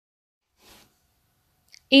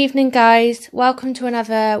Evening guys, welcome to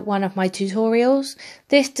another one of my tutorials.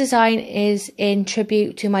 This design is in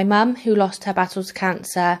tribute to my mum who lost her battle to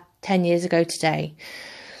cancer 10 years ago today.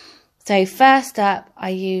 So first up,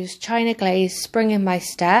 I used China Glaze Spring in My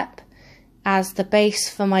Step as the base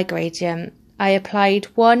for my gradient. I applied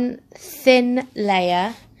one thin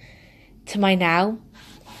layer to my nail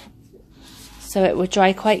so it would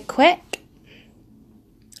dry quite quick,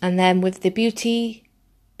 and then with the Beauty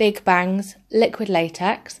Big Bangs liquid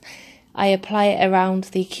latex, I apply it around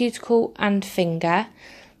the cuticle and finger.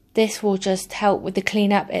 This will just help with the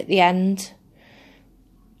cleanup at the end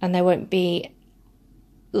and there won't be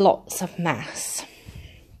lots of mess.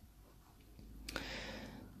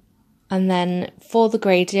 And then for the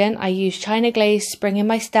gradient, I use China Glaze Spring in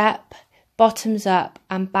My Step, Bottoms Up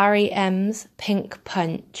and Barry M's Pink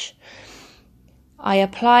Punch. I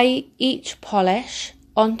apply each polish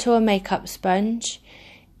onto a makeup sponge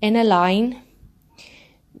in a line,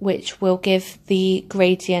 which will give the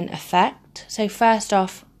gradient effect. So first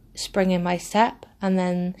off, Spring in My Step, and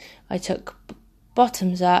then I took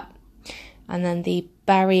Bottoms Up, and then the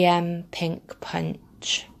Barry M Pink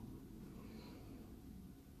Punch.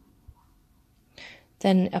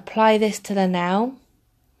 Then apply this to the nail.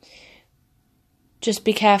 Just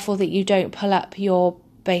be careful that you don't pull up your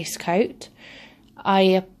base coat.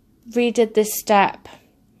 I redid this step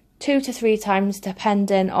 2 to 3 times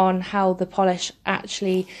depending on how the polish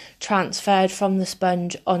actually transferred from the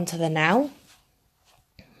sponge onto the nail.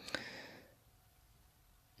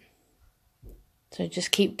 So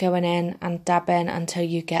just keep going in and dabbing until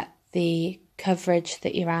you get the coverage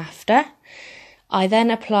that you're after. I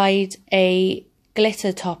then applied a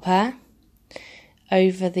glitter topper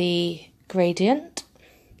over the gradient.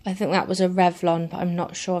 I think that was a Revlon, but I'm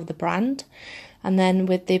not sure of the brand. And then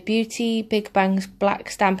with the Beauty Big Bangs Black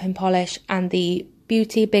Stamping Polish and the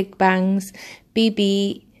Beauty Big Bangs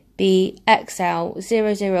BBB XL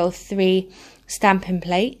 003 stamping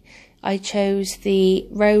plate, I chose the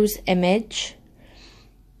rose image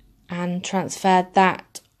and transferred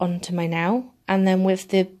that onto my nail. And then with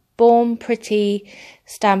the Born Pretty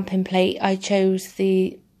stamping plate, I chose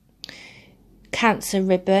the Cancer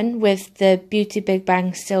ribbon with the Beauty Big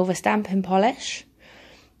Bang Silver Stamping Polish,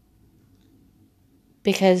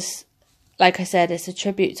 because, like I said, it's a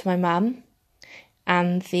tribute to my mum,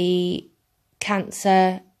 and the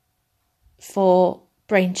cancer for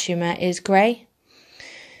brain tumour is grey.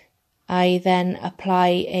 I then apply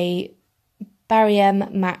a Barry M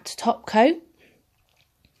matte top coat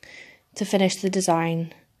to finish the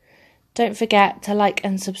design. Don't forget to like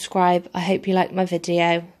and subscribe. I hope you liked my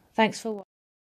video. Thanks for watching.